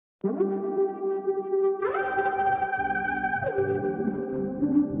We're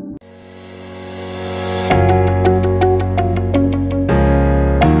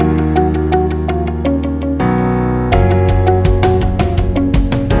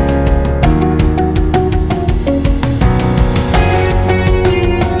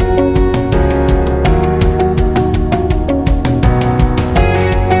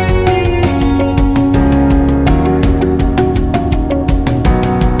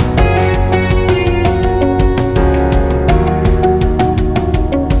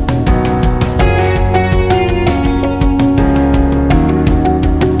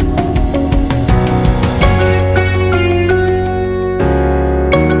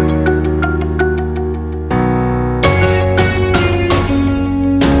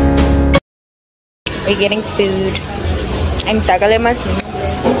getting food. I'm tagale mas lento.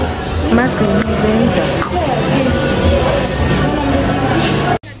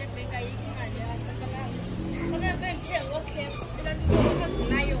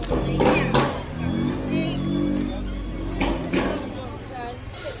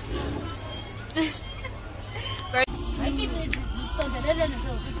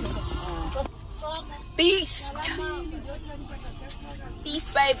 Beast!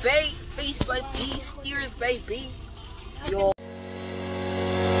 Beast baby! Beast by beast! Steers baby! Yo.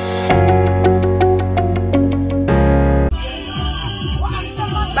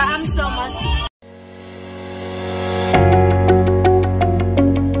 But I'm so musty.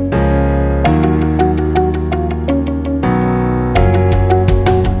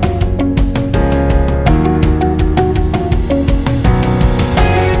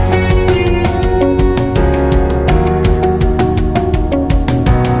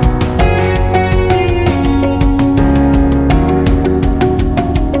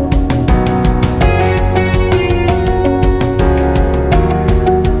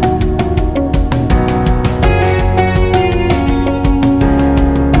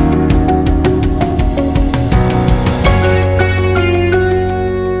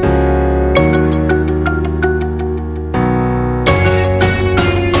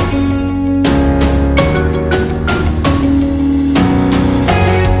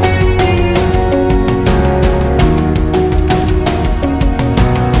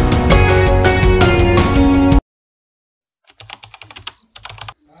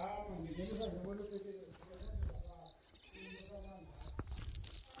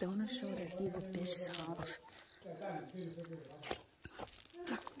 They want to show that he's a bitch's house.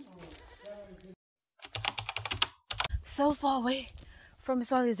 So far away from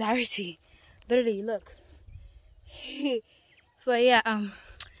solidarity. Literally, look. But yeah,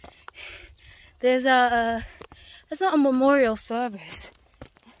 there's it's not a memorial service.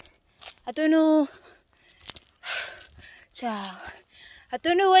 I don't know. Child. I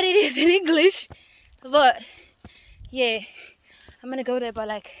don't know what it is in English, but yeah, I'm gonna go there. But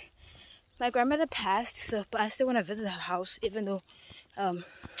like, my grandmother passed, so but I still want to visit her house, even though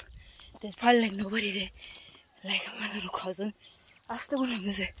there's probably like nobody there, like my little cousin. I still want to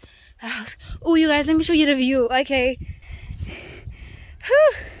visit her house. Oh, you guys, let me show you the view. Okay,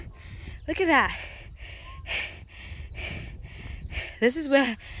 whew. Look at that. This is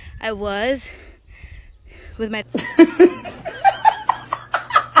where I was with my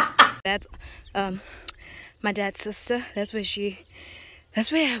dad's my dad's sister. That's where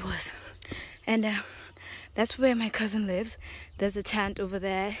I was, and that's where my cousin lives. There's a tent over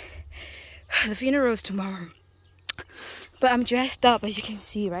there. The funeral is tomorrow, but I'm dressed up, as you can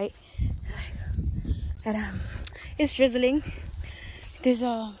see, right? And it's drizzling. There's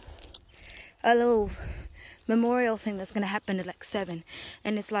a little memorial thing that's gonna happen at like 7,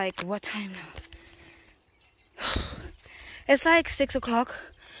 and it's like, what time now? It's like 6 o'clock.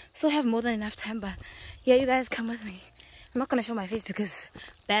 Still have more than enough time, but yeah, you guys come with me. I'm not gonna show my face because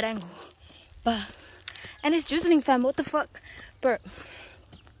bad angle, but and it's drizzling, fam. What the fuck, bro?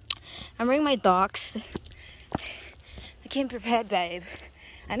 I'm wearing my docs. I came prepared, babe.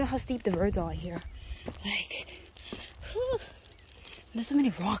 I know how steep the roads are here. Like, whew. There's so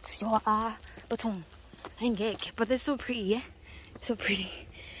many rocks, yo. Baton, but they're so pretty, yeah. So pretty.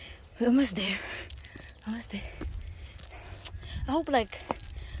 We're almost there. Almost there. I hope like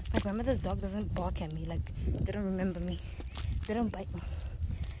my grandmother's dog doesn't bark at me, like they don't remember me, they don't bite me,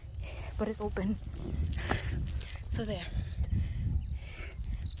 but it's open. So there,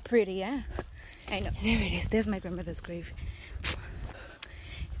 pretty, yeah. I know. There it is. There's my grandmother's grave.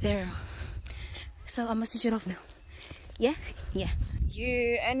 There. So I must switch it off now. Yeah.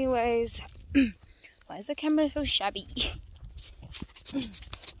 Anyways, why is the camera so shabby?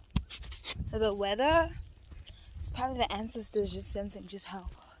 The weather. It's probably the ancestors just sensing just how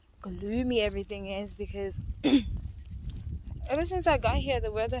gloomy everything is, because ever since I got here,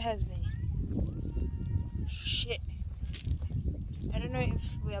 the weather has been shit. I don't know if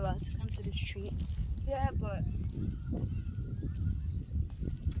we're allowed to come to the street. Yeah, but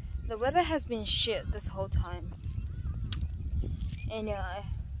the weather has been shit this whole time. And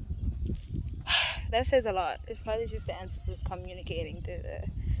that says a lot. It's probably just the ancestors communicating to the,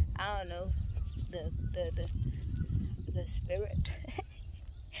 I don't know, the spirit.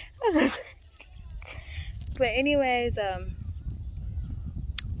 But anyways, let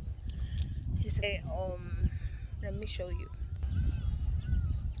me show you.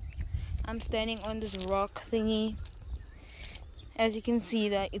 I'm standing on this rock thingy. As you can see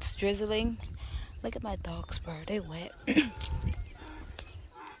that it's drizzling. Look at my dogs, bro. They wet.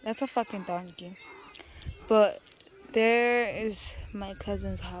 That's a fucking donkey. But there is my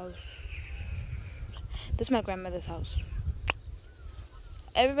cousin's house. This is my grandmother's house.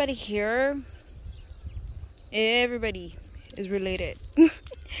 Everybody here, everybody is related.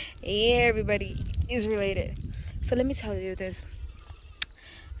 Everybody is related. So let me tell you this.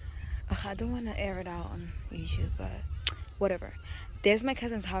 I don't want to air it out on YouTube, but whatever. There's my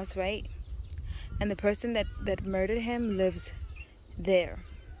cousin's house, right? And the person that murdered him lives there.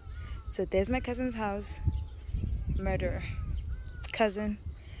 So there's my cousin's house. Murderer. Cousin.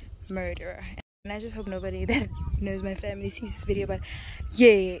 Murderer. And I just hope nobody that knows my family sees this video, but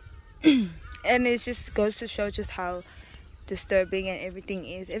yeah. And it just goes to show just how disturbing and everything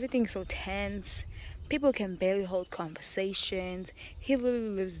is. Everything's so tense. People can barely hold conversations. He literally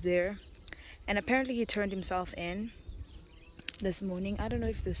lives there. And apparently he turned himself in this morning. I don't know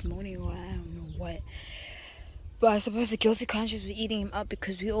if this morning or I don't know what. But I suppose the guilty conscience was eating him up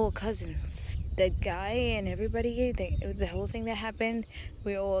because we're all cousins. That guy and everybody, the whole thing that happened,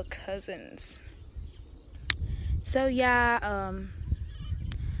 we're all cousins. So yeah,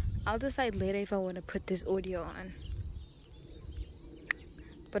 I'll decide later if I want to put this audio on.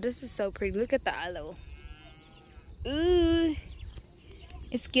 But this is so pretty. Look at the aloe. Ooh.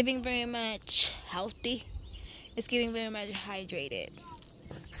 It's giving very much healthy. It's giving very much hydrated.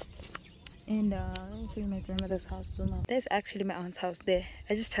 And let me show you my grandmother's house. Zoom out. There's actually my aunt's house there.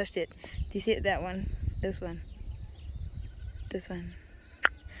 I just touched it. Do you see it? That one? This one. This one.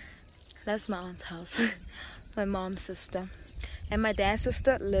 That's my aunt's house. My mom's sister. And my dad's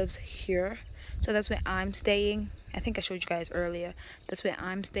sister lives here. So that's where I'm staying. I think I showed you guys earlier. That's where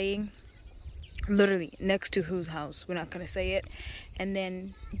I'm staying. Literally next to whose house. We're not going to say it. And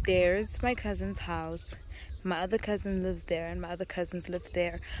then there's my cousin's house. My other cousin lives there. And my other cousins live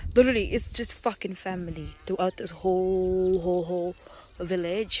there. Literally, it's just fucking family throughout this whole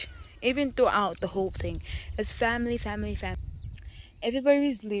village. Even throughout the whole thing. It's family. Everybody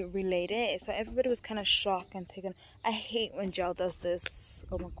is related. So everybody was kind of shocked and taken. I hate when gel does this.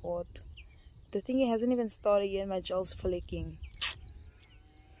 Oh my god. The thing hasn't even started yet. My gel's flaking.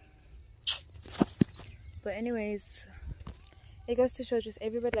 But anyways, it goes to show just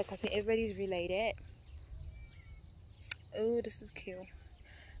everybody, like I said, everybody's related. Oh, this is cute.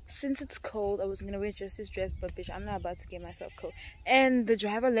 Since it's cold, I was gonna wear just this dress, but bitch, I'm not about to get myself cold. And the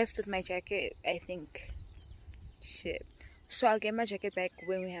driver left with my jacket, I think. Shit. So I'll get my jacket back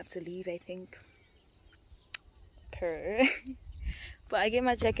when we have to leave, I think. But I get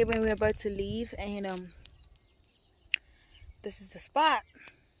my jacket when we're about to leave, and this is the spot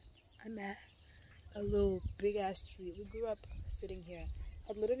I'm at. A little big ass tree. We grew up sitting here.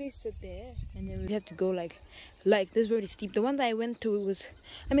 I'd literally sit there, and then we have to go like this is really steep. The one that I went to was,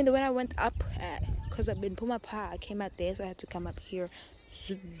 I mean the one I went up at, cause I've been Pumapa, I came out there, so I had to come up here.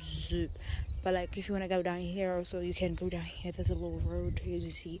 Zoop. But like if you want to go down here also, you can go down here. There's a little road here,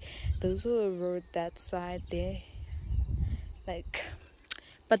 you see. There's a little road that side there. Like,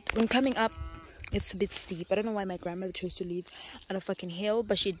 but when coming up, it's a bit steep. I don't know why my grandmother chose to leave on a fucking hill,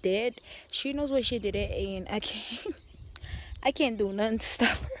 but she did. She knows why she did it, and I can't do nothing to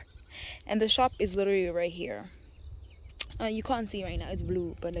stop her. And the shop is literally right here. You can't see right now, it's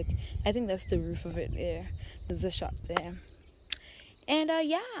blue, but like I think that's the roof of it there. There's a shop there. And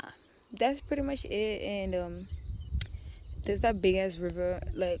yeah, that's pretty much it. And there's that big ass river,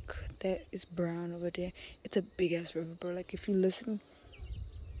 like that is brown over there. It's a big ass river, bro. Like if you listen,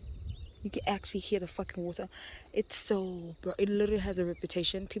 you can actually hear the fucking water. It's so, bro, it literally has a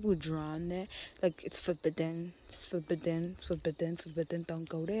reputation. People drown there. Like, it's forbidden. It's forbidden. Don't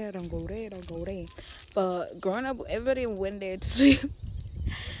go there. But growing up, everybody went there to swim.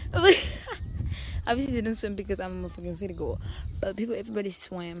 Obviously, didn't swim because I'm a fucking city girl. But everybody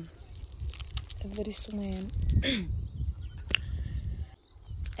swam.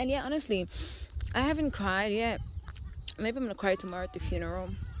 And yeah, honestly, I haven't cried yet. Maybe I'm gonna cry tomorrow at the funeral.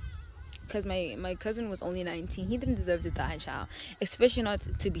 because my cousin was only 19. He didn't deserve to die, child. Especially not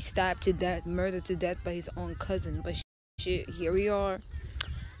to be stabbed to death, murdered to death by his own cousin. But shit, here we are.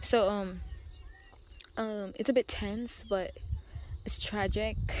 So it's a bit tense, but it's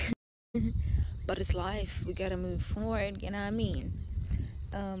tragic. But it's life. We gotta move forward. You know what I mean?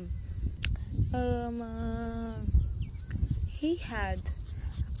 He had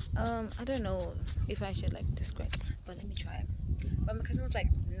I don't know if I should like describe, but let me try it. But my cousin was like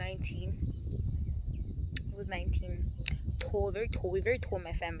 19. He was 19, tall, very tall, very tall in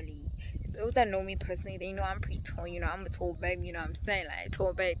my family. Those that know me personally, they know I'm pretty tall. You know, I'm a tall babe. You know what I'm saying? Like,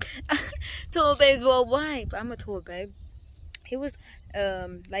 tall babe. Tall babes worldwide, but I'm a tall babe. He was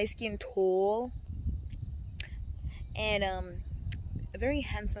light skinned, tall, and a very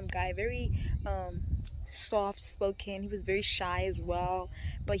handsome guy, very soft spoken. He was very shy as well,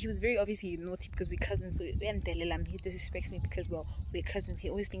 but he was very obviously naughty because we're cousins. So he disrespects me because, well, we're cousins. He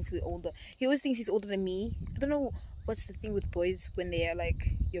always thinks we're older. He always thinks he's older than me. I don't know what's the thing with boys when they are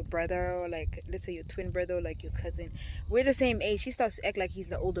like your brother, or like, let's say your twin brother, or like your cousin. We're the same age. He starts to act like he's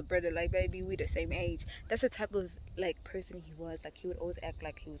the older brother. Like, baby, we're the same age. That's the type of like person he was. Like, he would always act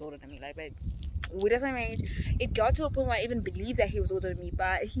like he was older than me. Like, babe, we're the same age. It got to a point where I even believed that he was older than me,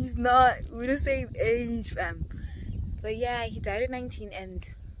 but he's not. We're the same age, fam. But yeah, he died at 19 and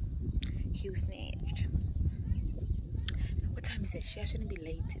he was snatched. What time is it? Shit, I shouldn't be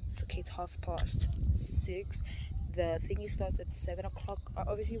late. It's okay, it's 6:30. The thingy starts at 7 o'clock. I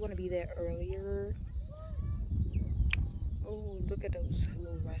obviously want to be there earlier. Oh, look at those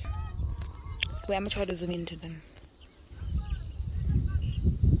little rush. Wait, I'm gonna try to zoom into them.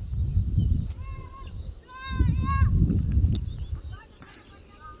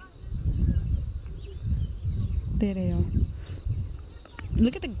 There they are.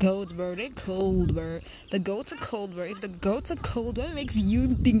 Look at the goats, bro. They're cold, bro. The goats are cold, bro. If the goats are cold, what makes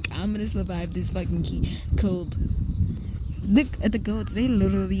you think I'm gonna survive this fucking cold? Look at the goats. They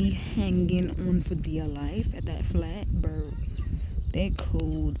literally hanging on for dear life at that flat, bro. They're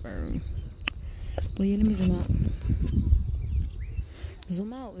cold, bro. But yeah, let me zoom out.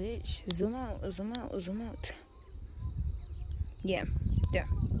 Zoom out, bitch. Zoom out. Zoom out. Zoom out. Yeah. Yeah.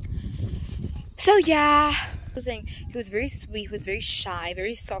 So yeah, I was saying he was very sweet, he was very shy,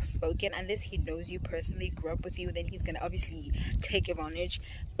 very soft spoken. Unless he knows you personally, grew up with you, then he's gonna obviously take advantage.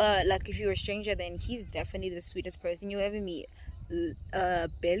 But like, if you're a stranger, then he's definitely the sweetest person you ever meet.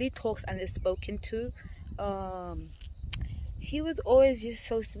 Barely talks unless spoken to. He was always just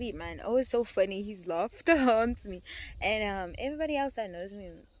so sweet, man. Always so funny. His laughter haunts me, and everybody else that knows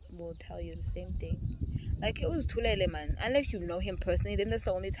me will tell you the same thing. Like, it was too late, man. Unless you know him personally, then that's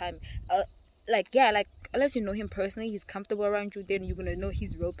the only time. Like, yeah, like, unless you know him personally, he's comfortable around you, then you're gonna know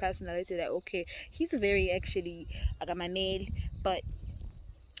his real personality. Like, okay, he's very actually, I got my mail, but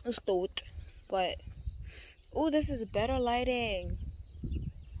it's thought. But oh, this is better lighting,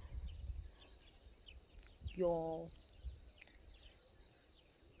 yo.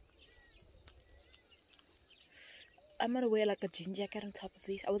 I'm gonna wear like a jean jacket on top of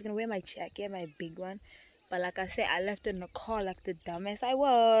this. I was gonna wear my jacket, my big one, but like I said, I left it in the car like the dumbass I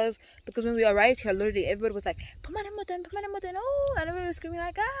was. Because when we arrived here, literally everybody was like, "Pamana, oh!" And everybody was screaming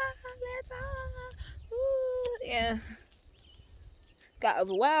like, let's ooh, yeah. Got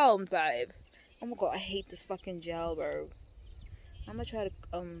overwhelmed, vibe. Oh my god, I hate this fucking gel, bro. I'm gonna try to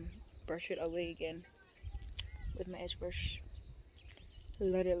brush it away again with my edge brush.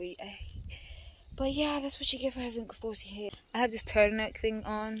 Literally, but yeah, that's what you get for having flossy hair. I have this turtleneck thing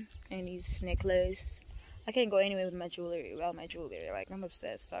on and these necklace. I can't go anywhere with my jewelry. Well, my jewelry, like, I'm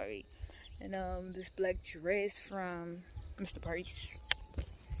obsessed. Sorry. And this black dress from Mr. Paris,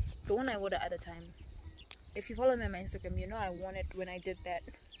 the one I wore the other time. If you follow me on my Instagram, you know I wore it when I did that.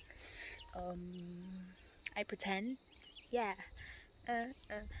 I pretend, yeah.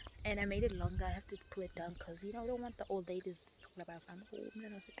 And I made it longer. I have to pull it down because, you know, I don't want the old ladies talking about I'm home.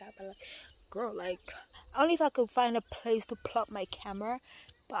 Then I forgot, but like, girl, like, only if I could find a place to plop my camera.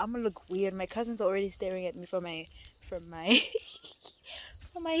 But I'm gonna look weird. My cousin's already staring at me from my from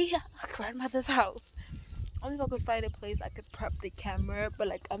my grandmother's house. Only if I could find a place I could prop the camera. But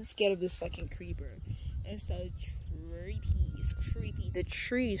like, I'm scared of this fucking creeper. It's so creepy. It's creepy. The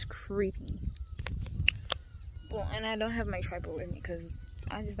tree is creepy. Well, and I don't have my tripod with me because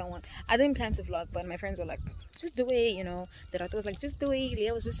I just don't want. I didn't plan to vlog, but my friends were like, just do it, you know. The doctor was like, just do it.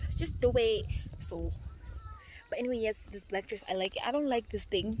 Leah was just do it. So, but anyway, yes, this black dress, I like it. I don't like this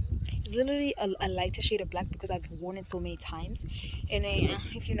thing. It's literally a lighter shade of black because I've worn it so many times. And then,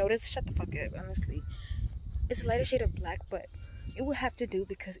 if you notice, shut the fuck up, honestly. It's a lighter shade of black, but it will have to do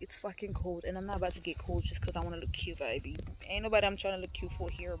because it's fucking cold. And I'm not about to get cold just because I want to look cute, baby. Ain't nobody I'm trying to look cute for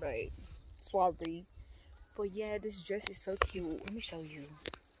here, babe. sorry. But yeah, this dress is so cute. Let me show you.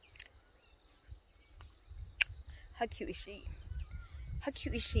 How cute is she? How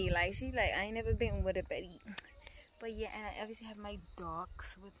cute is she? Like, she like, I ain't never been with a Betty. But yeah, and I obviously have my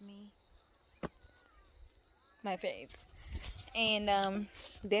dogs with me. My faves. And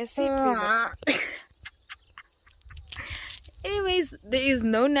that's it. Anyways, there is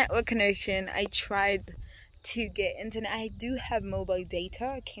no network connection. I tried to get internet. I do have mobile data.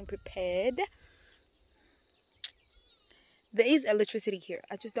 I came prepared. There is electricity here.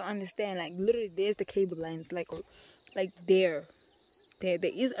 I just don't understand. Like, literally, there's the cable lines. Like there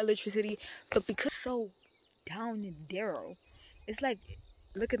is electricity, but because it's so down and narrow, it's like,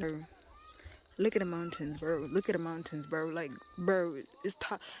 look at the mountains, bro. Look at the mountains, bro. Like, bro, it's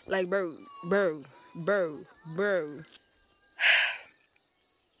like, bro.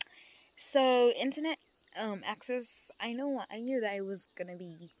 So internet access, I knew that it was gonna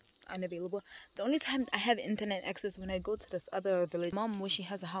be unavailable. The only time I have internet access when I go to this other village. Mom, when she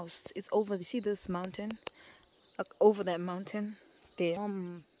has a house, it's over. You see this mountain? Like, over that mountain there.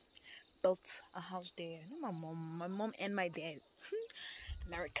 Mom built a house there. Not my mom and my dad,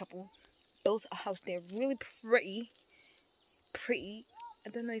 married couple, built a house there. Really pretty. I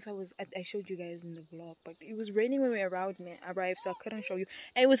don't know if I showed you guys in the vlog, but it was raining when we arrived, so I couldn't show you.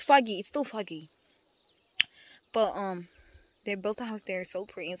 And it was foggy. It's still foggy. But they built a house there, so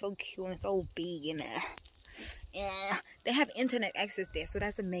pretty and so cute and so big, and yeah, they have internet access there, so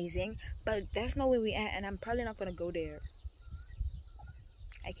that's amazing. But that's not where we at, and I'm probably not gonna go there.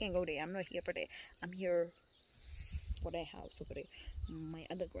 I can't go there. I'm not here for that. I'm here for that house over there, my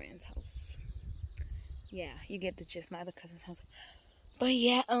other grand's house. Yeah, you get the gist. My other cousin's house. But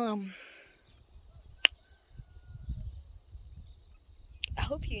yeah, I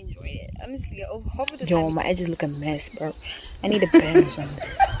hope you enjoyed it. Honestly, yo, my edges look a mess, bro. I need a band or something.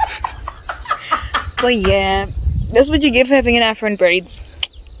 But yeah, that's what you get for having an afro and braids.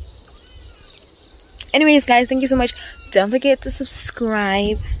 Anyways, guys, thank you so much. Don't forget to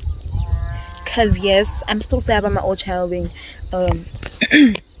subscribe. Cause yes, I'm still sad about my old channel being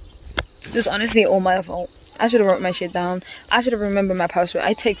just honestly all my fault. I should have wrote my shit down. I should have remembered my password.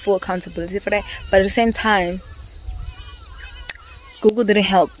 I take full accountability for that. But at the same time, Google didn't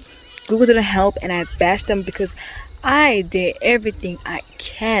help. And I bashed them because I did everything I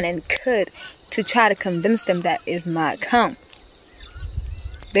can and could to try to convince them that is my account.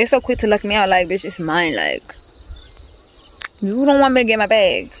 They're so quick to lock me out. Like, bitch, it's mine. Like, you don't want me to get my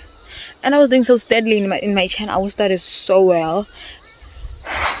bag. And I was doing so steadily in my channel. I was starting so well.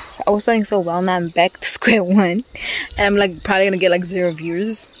 Now I'm back to square one, and I'm like probably gonna get like 0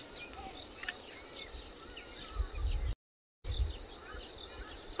 views.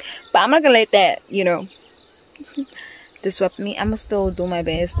 But I'm not gonna let that, you know, disrupt me. I'm gonna still do my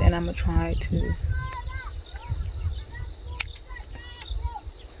best, and I'm gonna try to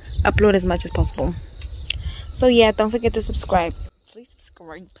upload as much as possible. So yeah, don't forget to subscribe. Please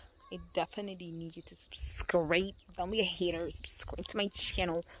subscribe. I definitely need you to subscribe. Don't be a hater. Subscribe to my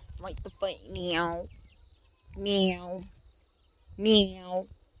channel right the fuck now. Meow.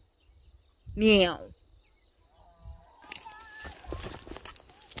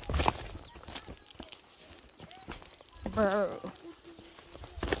 Bro.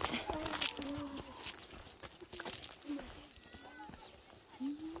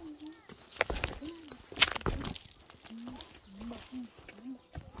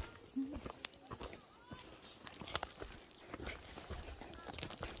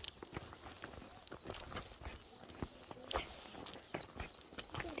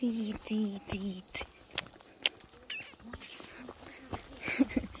 Deet.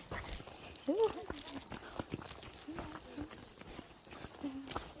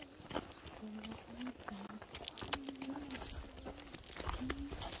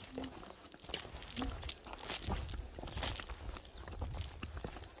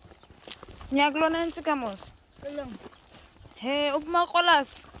 Nyaglo na nsi kamos. Hey, upma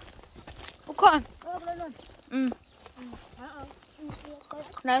kolas. Ukon.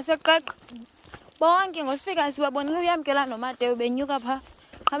 Na sekat. Bawang ke ngosifika sibabonile uyamkela noMateo benyuka pha.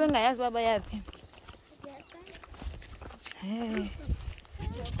 Khabe ngayazi baba yaphi. Hey.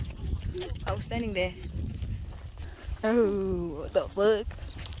 I was standing there. Oh, what the fuck?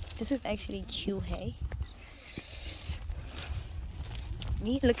 This is actually cute, hey?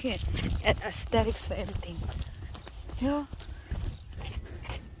 Me looking at aesthetics for everything. Yeah.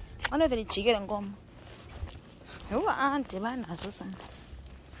 I don't know if it's chicken and gum. Who are the man as well?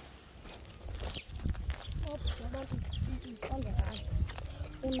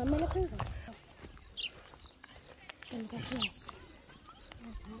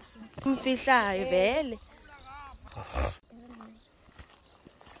 Umfihlayo vele.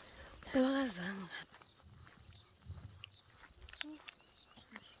 Ebakazanga.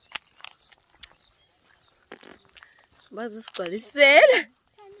 Bazisigcwalisela.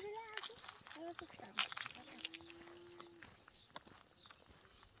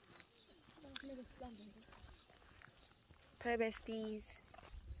 Bye besties.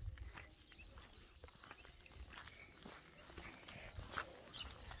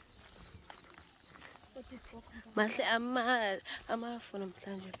 Mahle amafuna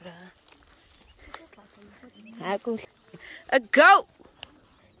mhlanje bra. A goat.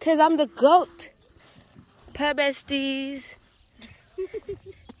 Cause I'm the goat. Purr besties.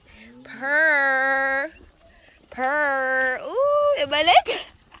 Purr. Ooh, ebalek.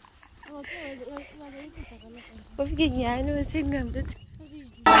 Ofgiyani wasengamda.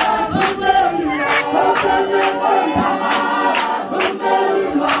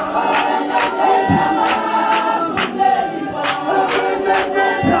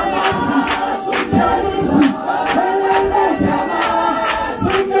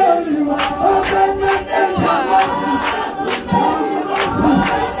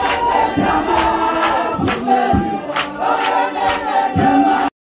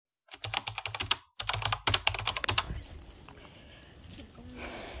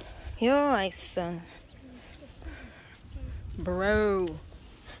 You're my son. Bro.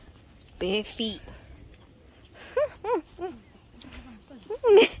 Bare feet.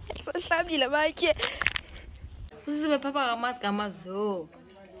 So shabby like it. This is my papa amazo.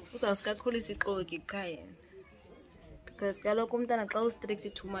 Uzawuskakhulu isixoki iqhaye. Because kaloku umntana xa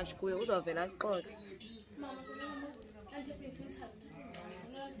ustrict too much kuye uzawuvela axoke.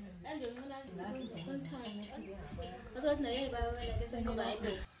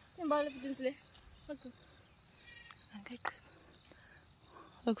 I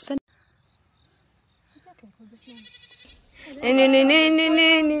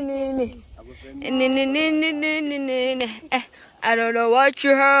don't know what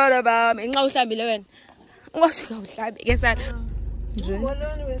you heard about me. What you guess that?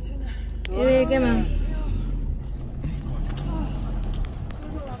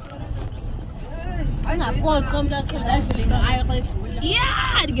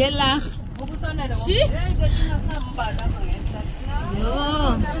 Yeah, get laugh. See?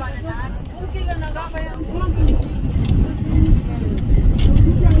 Yo.